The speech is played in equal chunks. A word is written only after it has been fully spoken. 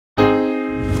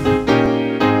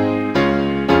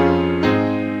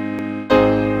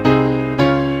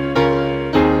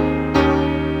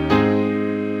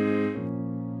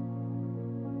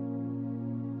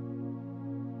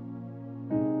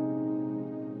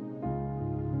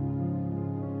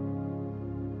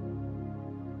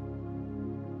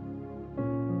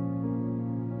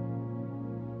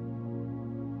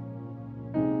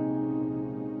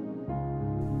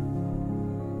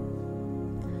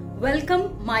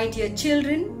Welcome, my dear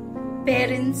children,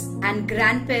 parents and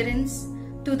grandparents,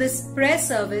 to this prayer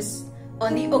service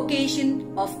on the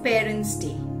occasion of Parents'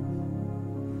 Day.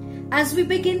 As we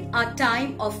begin our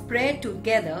time of prayer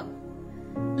together,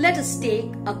 let us take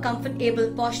a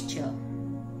comfortable posture.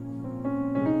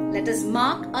 Let us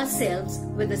mark ourselves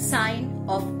with a sign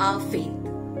of our faith.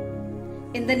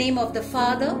 In the name of the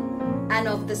Father, and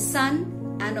of the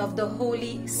Son, and of the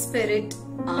Holy Spirit.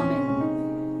 Amen.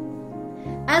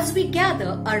 As we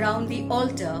gather around the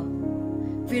altar,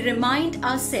 we remind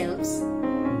ourselves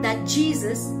that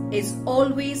Jesus is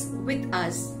always with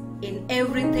us in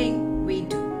everything we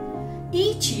do.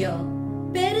 Each year,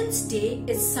 Parents' Day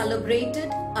is celebrated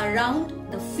around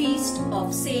the feast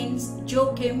of Saints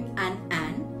Joachim and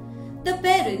Anne, the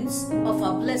parents of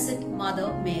our Blessed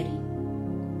Mother Mary.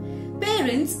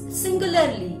 Parents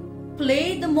singularly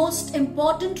play the most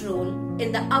important role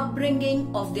in the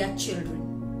upbringing of their children.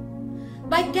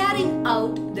 By carrying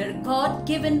out their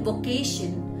God-given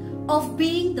vocation of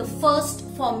being the first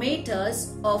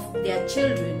formators of their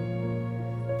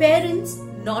children, parents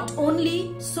not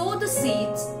only sow the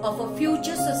seeds of a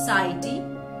future society,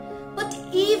 but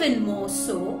even more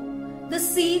so, the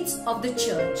seeds of the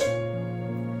Church.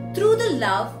 Through the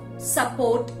love,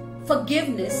 support,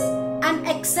 forgiveness, and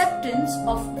acceptance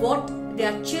of what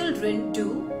their children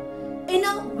do, in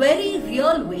a very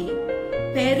real way,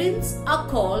 parents are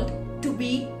called to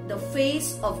be the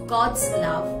face of God's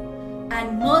love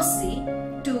and mercy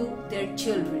to their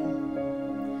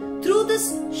children. Through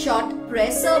this short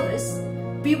prayer service,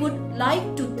 we would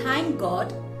like to thank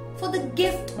God for the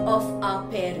gift of our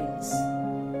parents.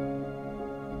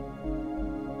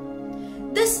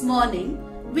 This morning,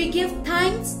 we give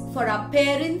thanks for our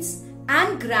parents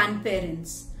and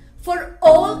grandparents for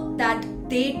all that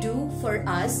they do for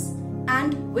us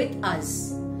and with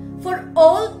us, for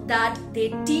all that they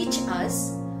teach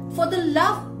us, for the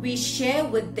love we share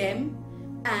with them,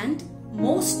 and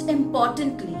most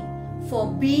importantly, for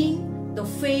being the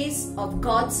face of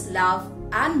God's love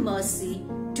and mercy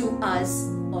to us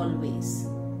always.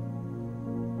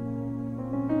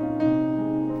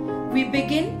 We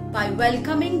begin by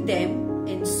welcoming them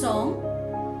in song,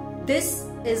 "This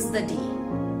is the Day."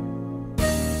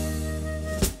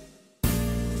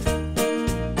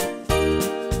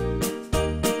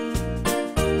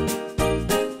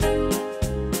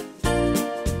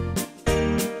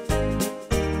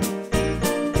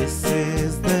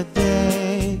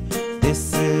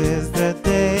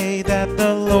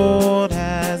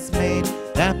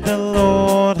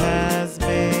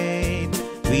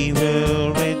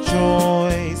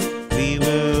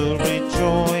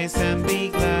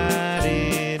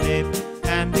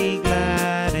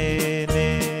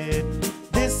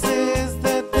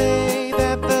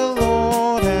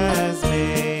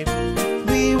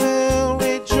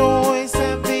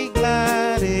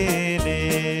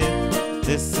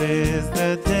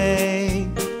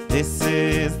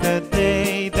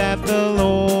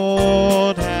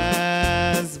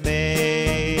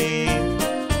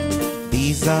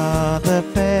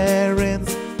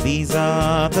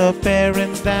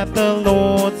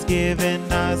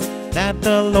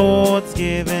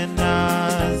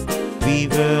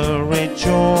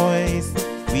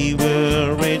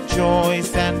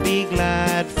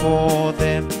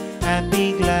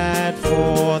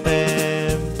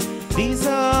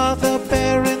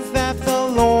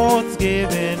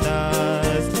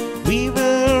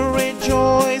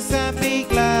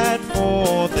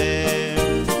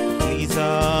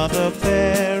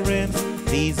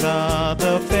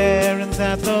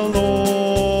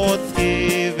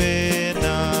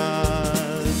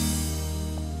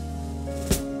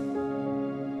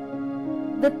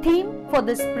 The theme for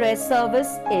this prayer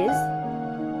service is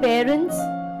Parents,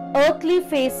 Earthly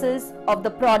Faces of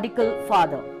the Prodigal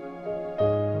Father.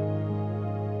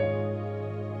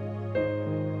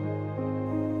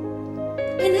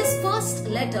 In his first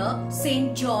letter,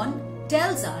 St. John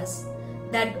tells us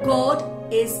that God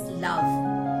is love.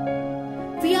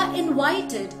 We are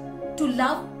invited to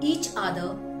love each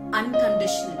other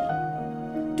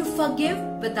unconditionally, to forgive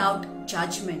without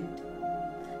judgment,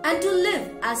 and to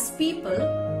live as people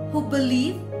who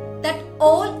believe that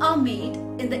all are made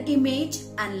in the image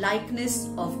and likeness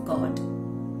of God.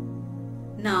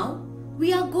 Now,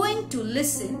 we are going to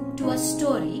listen to a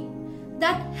story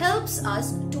that helps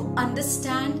us to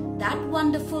understand that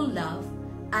wonderful love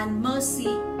and mercy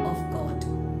of God.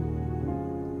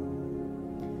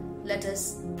 Let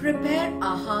us prepare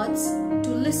our hearts to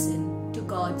listen to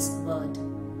God's word.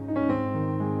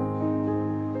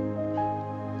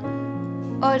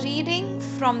 A reading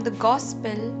from the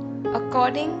Gospel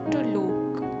according to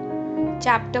Luke,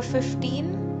 chapter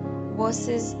 15,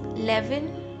 verses 11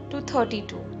 to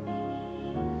 32.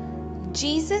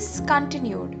 Jesus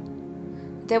continued,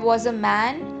 "There was a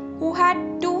man who had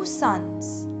 2 sons.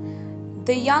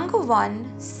 The younger one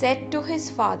said to his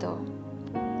father,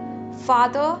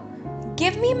 'Father,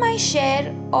 give me my share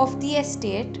of the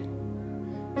estate.'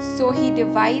 So he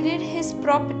divided his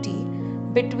property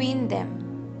between them.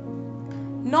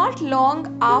 Not long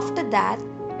after that,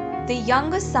 the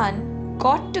younger son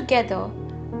got together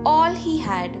all he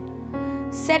had,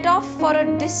 set off for a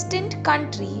distant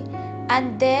country,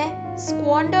 and there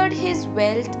squandered his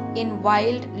wealth in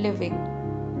wild living.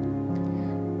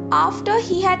 After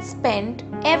he had spent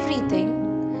everything,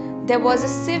 there was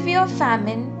a severe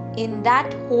famine in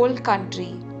that whole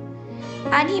country,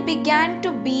 and he began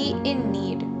to be in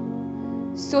need.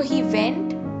 So he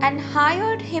went and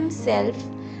hired himself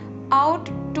out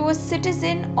to a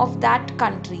citizen of that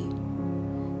country,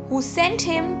 who sent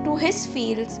him to his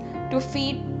fields to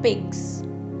feed pigs.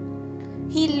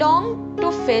 He longed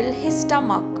to fill his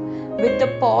stomach with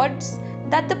the pods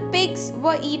that the pigs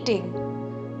were eating,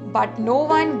 but no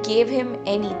one gave him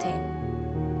anything.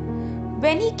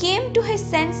 When he came to his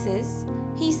senses,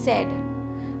 he said,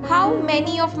 'How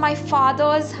many of my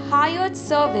father's hired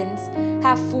servants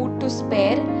have food to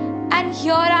spare, and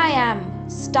here I am,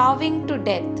 starving to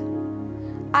death.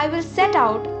 I will set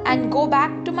out and go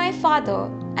back to my father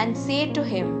and say to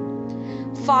him,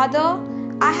 Father,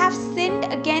 I have sinned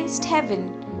against heaven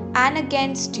and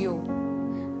against you.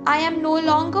 I am no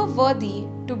longer worthy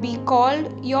to be called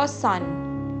your son.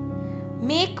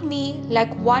 Make me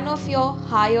like one of your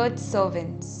hired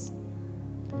servants.'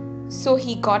 So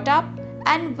he got up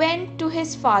and went to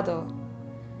his father.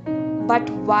 But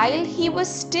while he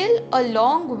was still a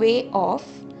long way off,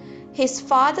 his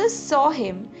father saw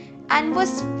him and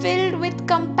was filled with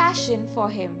compassion for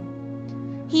him.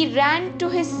 He ran to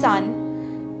his son,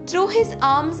 threw his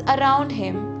arms around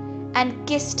him, and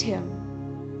kissed him.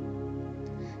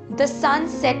 The son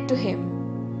said to him,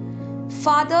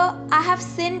 'Father, I have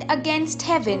sinned against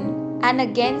heaven and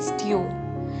against you.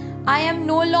 I am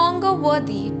no longer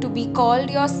worthy to be called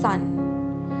your son.'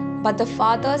 But the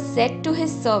father said to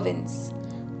his servants,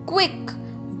 'Quick,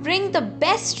 bring the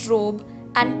best robe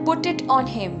and put it on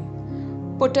him.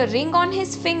 Put a ring on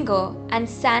his finger and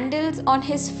sandals on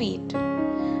his feet.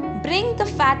 Bring the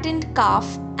fattened calf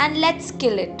and let's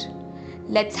kill it.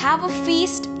 Let's have a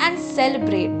feast and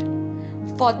celebrate.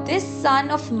 For this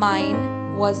son of mine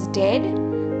was dead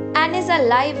and is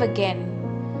alive again.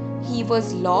 He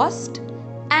was lost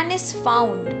and is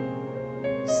found.'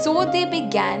 So they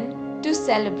began to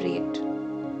celebrate.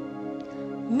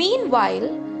 Meanwhile,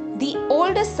 the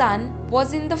older son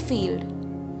was in the field.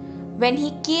 When he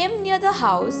came near the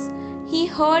house, he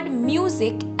heard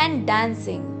music and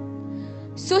dancing.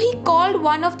 So he called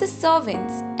one of the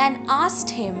servants and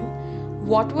asked him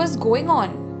what was going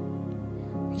on.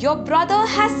 'Your brother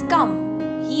has come,'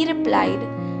 he replied,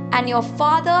 'and your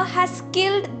father has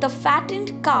killed the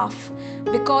fattened calf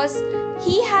because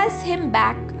he has him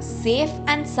back safe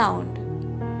and sound.'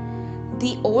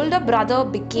 The older brother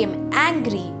became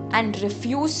angry and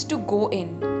refused to go in.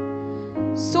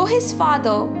 So his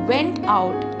father went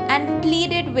out and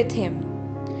pleaded with him.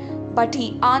 But he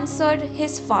answered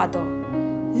his father,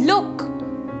 'Look,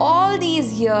 all these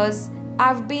years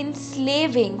I've been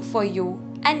slaving for you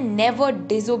and never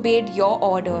disobeyed your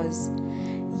orders.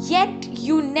 Yet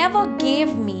you never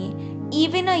gave me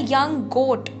even a young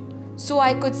goat so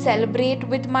I could celebrate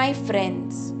with my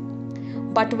friends.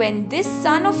 But when this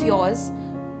son of yours,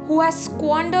 who has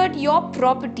squandered your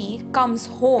property, comes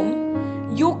home,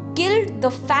 you killed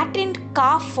the fattened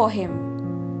calf for him.'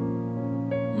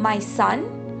 'My son,'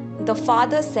 the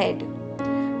father said,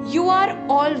 'you are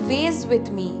always with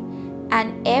me,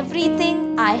 and everything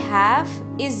I have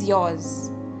is yours.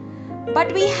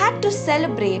 But we had to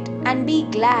celebrate and be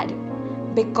glad,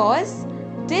 because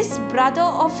this brother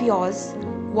of yours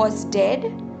was dead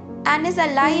and is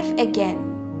alive again.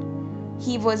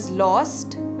 He was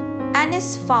lost and is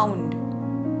found.'"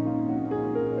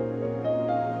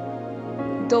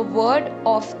 The word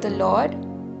of the Lord.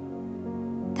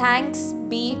 Thanks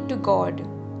be to God.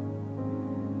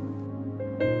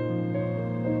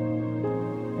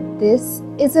 This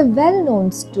is a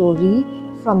well-known story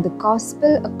from the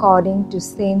Gospel according to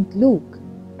Saint Luke.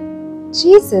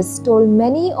 Jesus told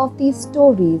many of these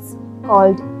stories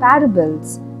called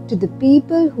parables to the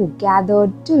people who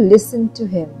gathered to listen to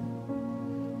him.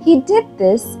 He did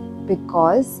this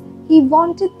because he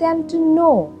wanted them to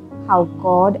know how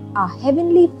God, our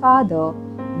Heavenly Father,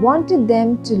 wanted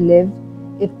them to live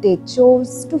if they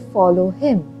chose to follow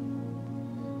him.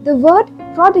 The word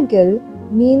prodigal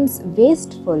means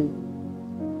wasteful.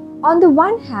 On the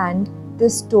one hand,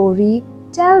 this story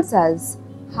tells us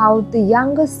how the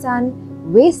younger son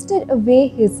wasted away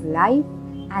his life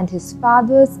and his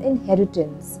father's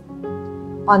inheritance.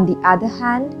 On the other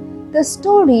hand, the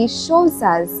story shows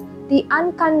us the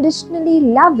unconditionally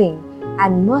loving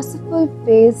and merciful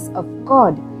face of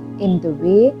God in the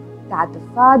way that the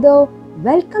father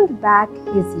welcomed back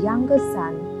his younger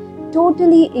son,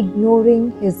 totally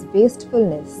ignoring his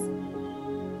wastefulness.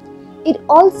 It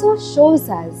also shows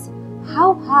us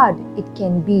how hard it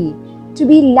can be to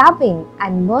be loving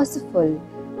and merciful,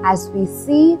 as we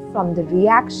see from the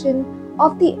reaction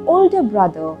of the older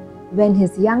brother when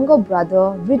his younger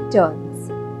brother returns.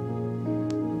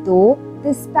 Though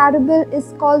this parable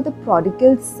is called the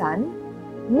Prodigal Son,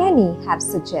 many have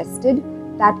suggested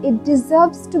that it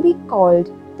deserves to be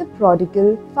called the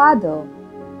Prodigal Father,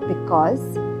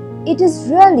 because it is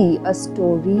really a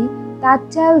story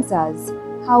that tells us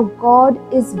how God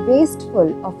is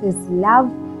wasteful of His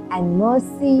love and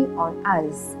mercy on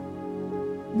us.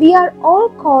 We are all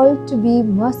called to be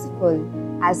merciful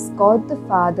as God the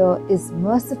Father is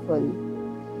merciful.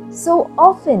 So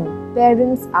often,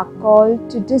 parents are called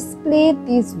to display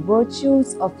these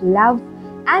virtues of love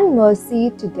and mercy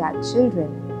to their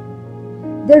children.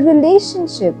 The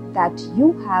relationship that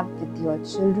you have with your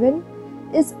children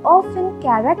is often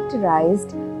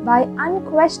characterized by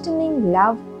unquestioning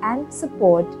love and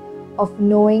support, of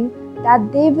knowing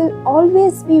that they will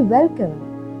always be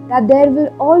welcome, that there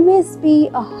will always be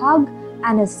a hug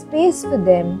and a space for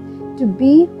them to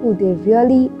be who they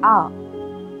really are.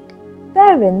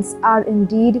 Parents are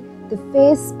indeed the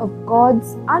face of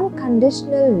God's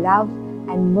unconditional love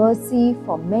and mercy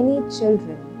for many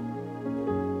children.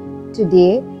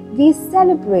 Today, we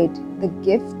celebrate the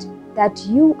gift that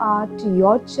you are to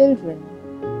your children.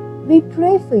 We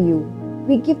pray for you,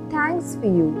 we give thanks for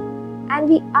you, and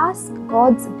we ask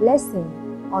God's blessing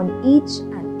on each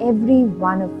and every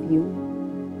one of you.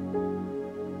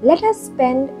 Let us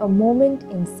spend a moment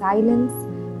in silence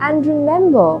and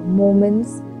remember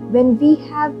moments when we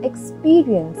have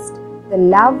experienced the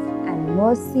love and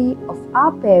mercy of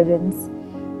our parents,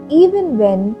 even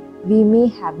when we may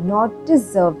have not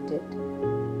deserved it.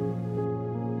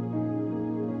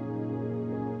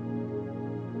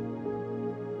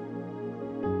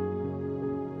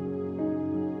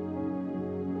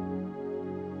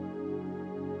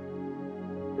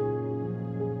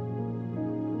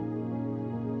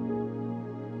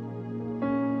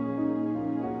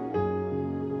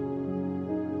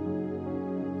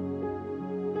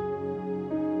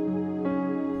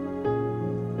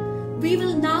 We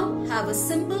will now have a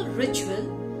simple ritual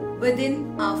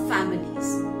within our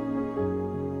families.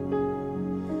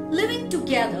 Living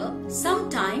together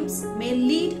sometimes may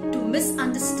lead to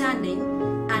misunderstanding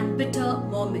and bitter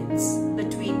moments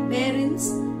between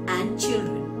parents and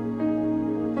children.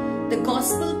 The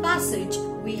Gospel passage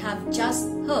we have just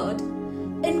heard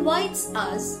invites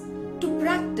us to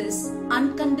practice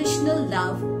unconditional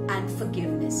love and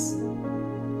forgiveness.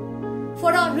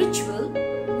 For our ritual,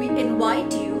 we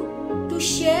invite you to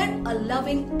share a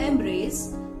loving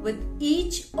embrace with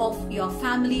each of your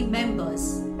family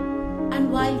members.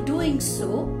 And while doing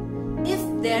so, if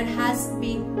there has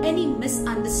been any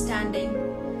misunderstanding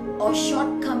or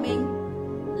shortcoming,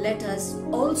 let us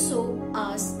also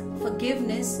ask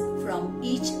forgiveness from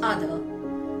each other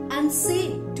and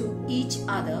say to each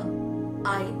other,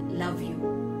 I love you.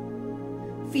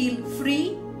 Feel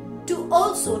free to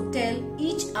also tell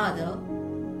each other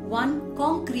one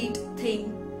concrete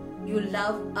thing you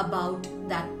love about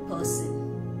that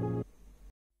person.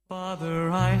 Father,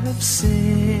 I have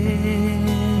sinned.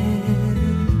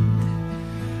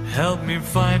 Help me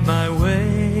find my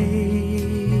way.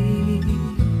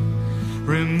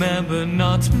 Remember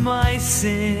not my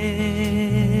sins.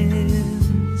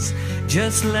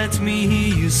 Just let me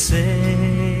hear you say,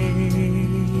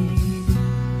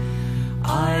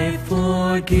 I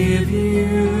forgive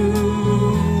you.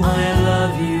 I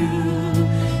love you.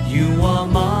 You are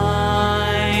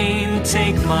mine,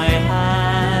 take my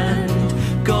hand,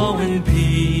 go in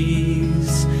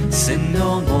peace, sin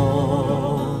no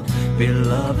more,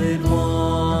 beloved one.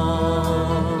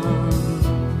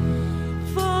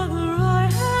 Father, I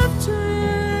have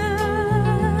turned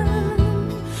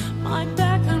my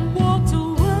back and walked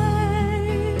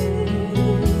away,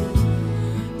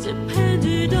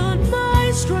 depended on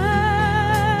my strength.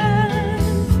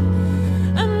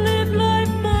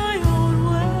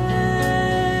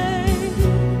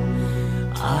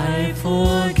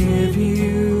 Forgive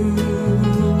you,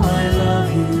 I love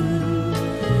you,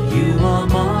 you are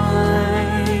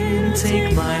mine,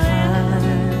 take my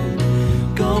hand,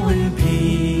 go in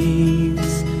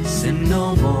peace, sin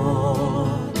no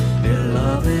more,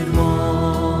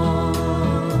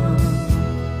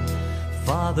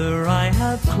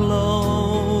 have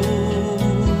closed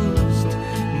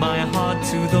my heart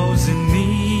to those in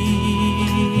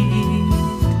need,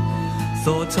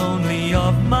 thought only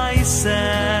of myself,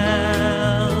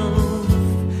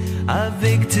 a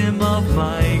victim of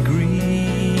my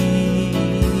greed.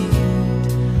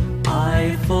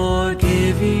 I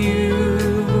forgive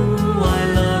you, I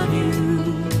love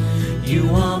you, you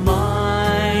are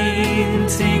mine,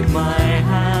 take my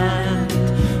hand,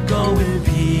 go in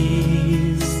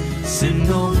peace, sin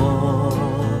no more,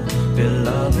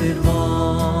 beloved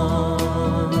one.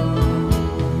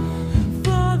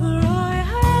 Father, I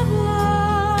have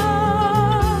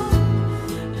loved,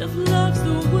 if love's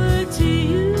the word to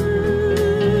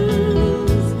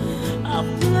use, I've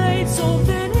played so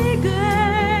many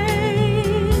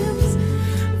games,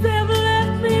 they've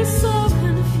left me so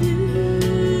confused.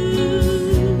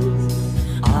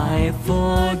 I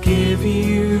forgive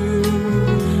you,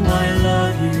 I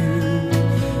love you,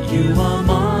 you are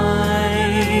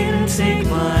mine, take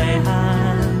my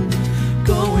hand,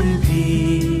 go in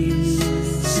peace,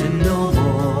 sin no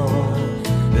more,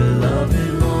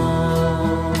 beloved one.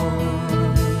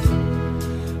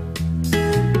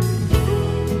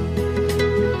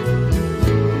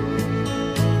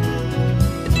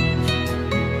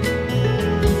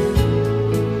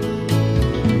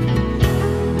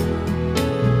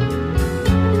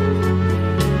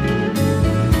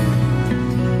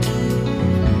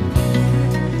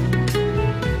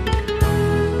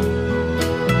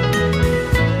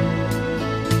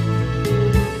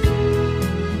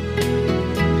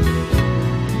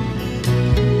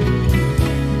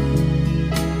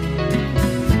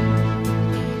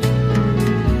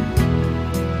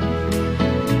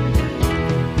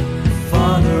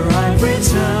 Father, I've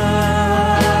returned,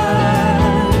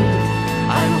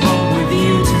 I'm home with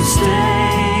you to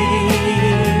stay,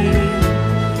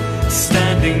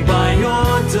 standing by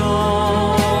your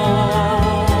door,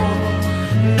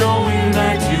 knowing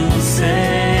that you'll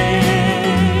say,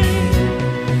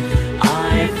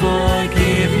 I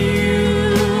forgive you,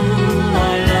 I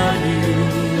love you,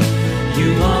 you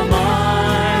are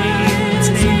mine,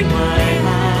 take my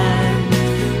hand,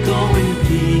 go in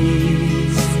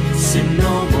peace, sin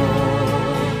no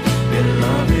more,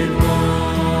 beloved one.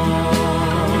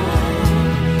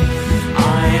 I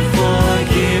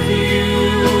forgive you,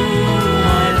 I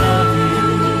love you,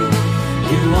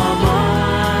 you are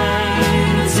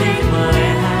mine, take my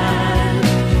hand,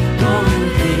 go in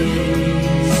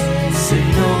peace, sin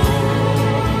no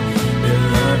more,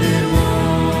 beloved one.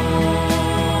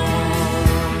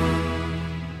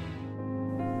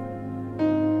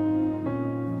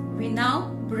 We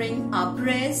now bring our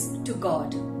prayers to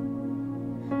God.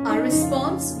 Our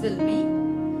response will be,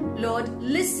 Lord,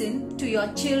 listen to your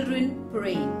children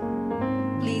praying.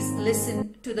 Please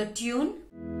listen to the tune.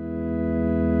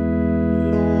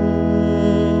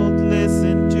 Lord,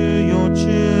 listen to your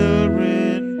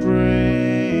children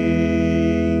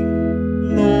praying.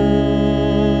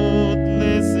 Lord,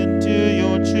 listen to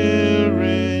your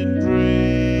children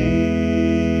praying.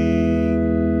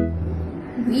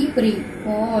 We pray for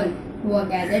all who are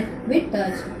gathered with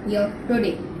us here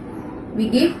today. We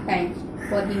give thanks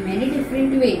for the many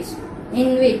different ways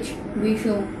in which we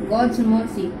show God's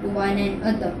mercy to one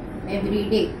another every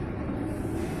day.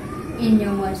 In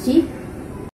your mercy,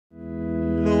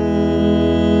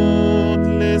 Lord,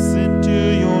 listen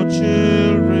to your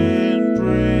children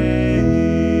praying.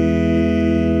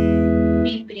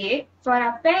 We pray for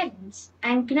our parents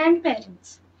and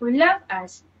grandparents who love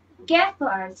us, care for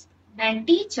us, and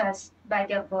teach us by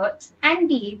their words and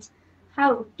deeds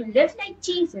how to live like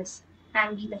Jesus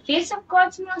and be the face of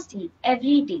God's mercy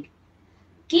every day.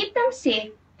 Keep them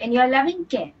safe in your loving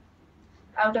care.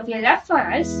 Out of your love for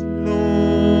us,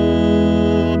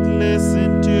 Lord,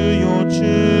 listen to your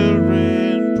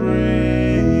children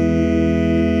praying.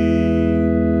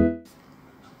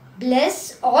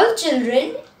 Bless all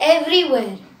children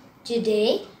everywhere.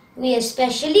 Today, we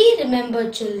especially remember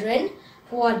children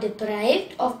who are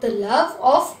deprived of the love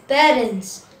of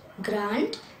parents.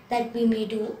 Grant that we may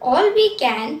do all we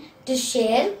can to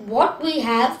share what we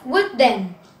have with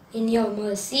them. In your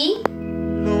mercy,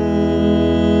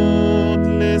 Lord,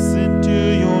 listen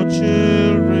to your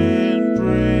children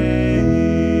praying.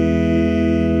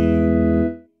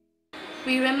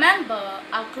 We remember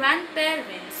our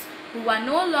grandparents who are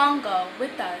no longer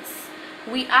with us.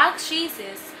 We ask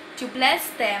Jesus to bless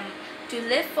them to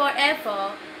live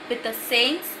forever with the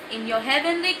saints in your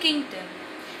heavenly kingdom,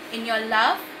 in your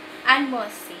love and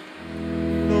mercy.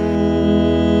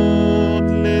 Lord,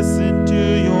 listen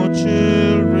to your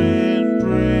children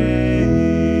praying.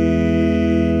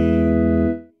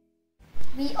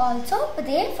 we also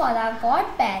pray for our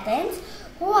godparents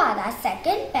who are our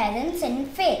second parents in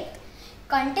faith.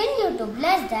 Continue to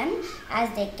bless them as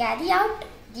they carry out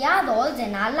their roles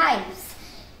in our lives.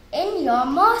 In your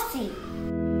mercy.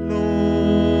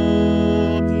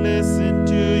 Lord, listen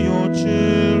to your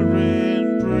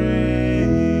children pray.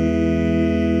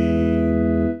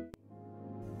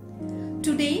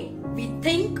 Today, we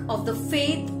think of the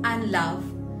faith and love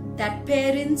that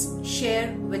parents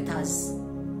share with us.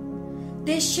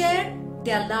 They share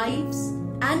their lives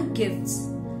and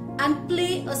gifts and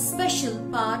play a special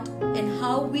part in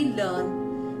how we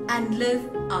learn and live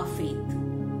our faith.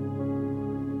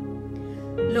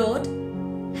 Lord,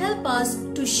 help us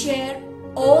to share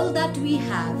all that we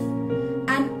have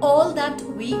and all that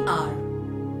we are.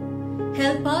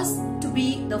 Help us to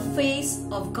be the face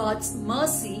of God's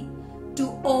mercy to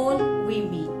all we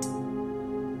meet.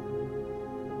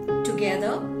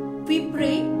 Together, we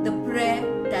pray the prayer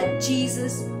that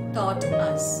Jesus taught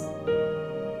us.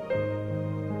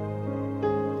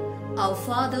 Our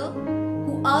Father,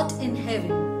 who art in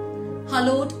heaven,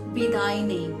 hallowed be thy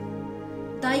name.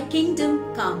 Thy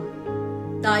kingdom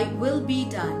come, thy will be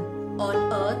done on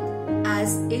earth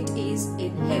as it is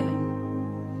in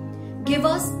heaven. Give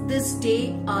us this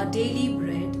day our daily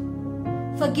bread.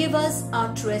 Forgive us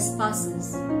our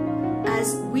trespasses,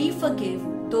 as we forgive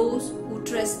those who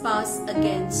trespass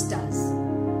against us.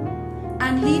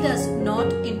 And lead us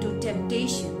not into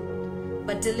temptation,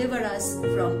 but deliver us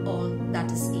from all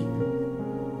that is evil.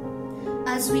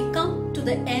 As we come to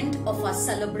the end of our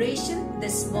celebration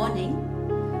this morning,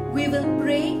 we will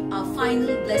pray our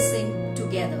final blessing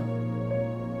together,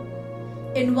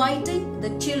 inviting the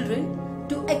children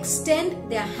to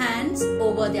extend their hands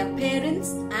over their parents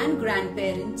and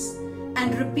grandparents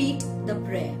and repeat the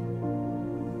prayer.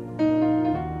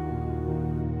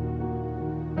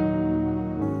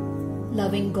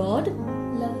 Loving God,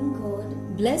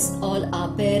 bless all our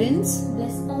parents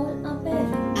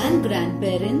and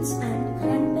grandparents,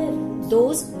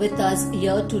 those with us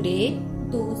here today,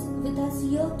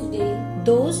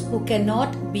 those who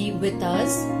cannot be with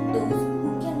us,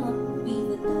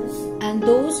 and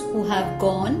those who have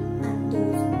gone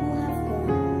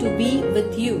to be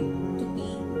with you.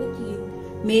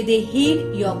 May they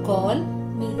heed your call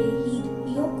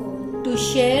to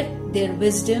share their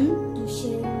wisdom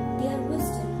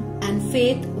and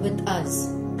faith with us.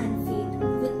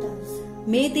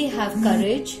 May they have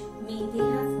courage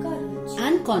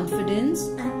and confidence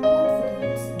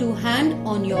to hand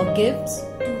on your gifts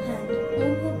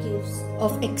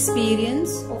of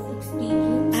experience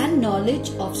and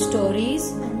knowledge of stories,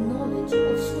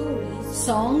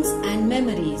 songs and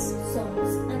memories.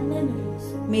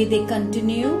 May they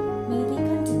continue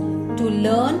to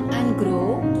learn and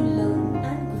grow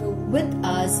with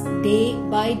us day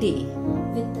by day.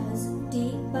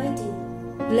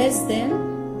 Bless them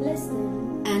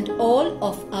and all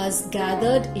of us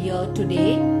gathered here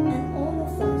today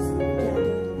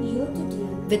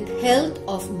with health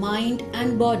of mind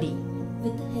and body.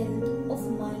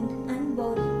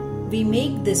 We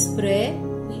make this prayer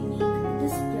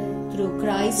through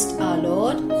Christ our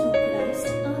Lord.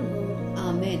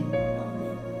 Amen.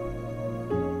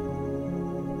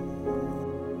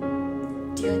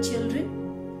 Dear children,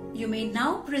 you may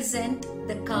now present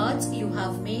the cards you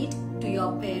have made to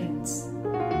your parents.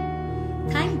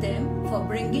 Thank them for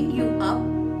bringing you up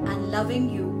and loving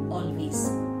you always.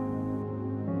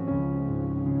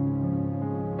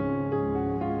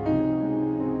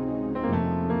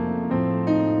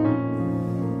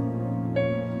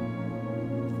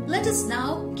 Let us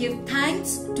now give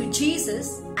thanks to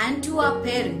Jesus and to our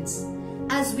parents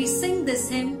as we sing this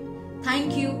hymn,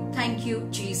 Thank you,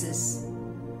 Jesus.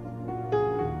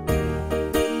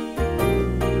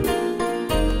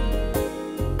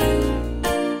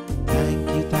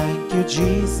 Thank you,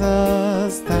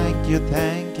 Jesus. Thank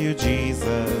you,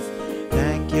 Jesus.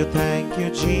 Thank you,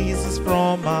 Jesus,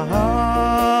 from our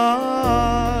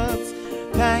hearts.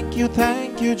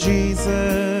 Thank you,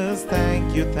 Jesus.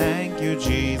 Thank you,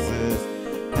 Jesus.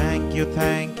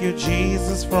 Thank you,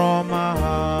 Jesus, from our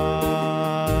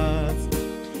hearts.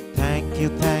 Thank you,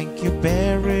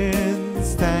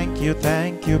 parents. Thank you,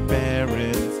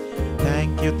 parents.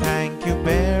 Thank you,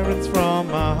 parents,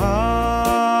 from our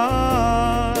hearts.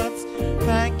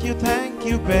 Thank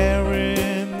you,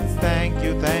 parents. Thank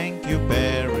you,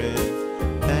 parents.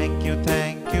 Thank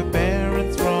you,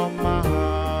 parents, from our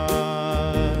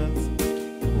hearts.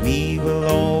 We will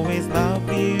always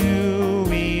love you.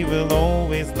 We will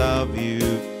always love you.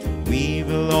 We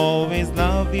will always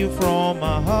love you from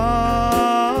our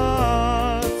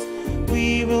hearts.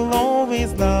 We will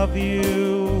always love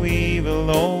you. We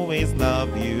will always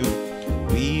love you.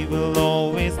 We will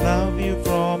always love you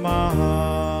from our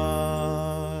hearts.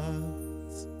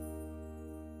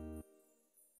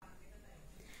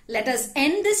 Let us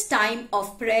end this time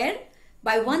of prayer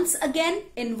by once again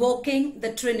invoking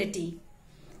the Trinity.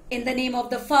 In the name of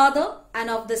the Father,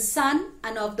 and of the Son,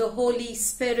 and of the Holy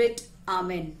Spirit.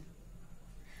 Amen.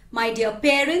 My dear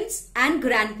parents and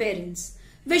grandparents,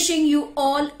 wishing you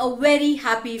all a very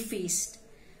happy feast.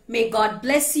 May God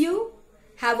bless you.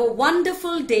 Have a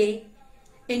wonderful day.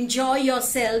 Enjoy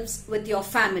yourselves with your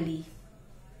family.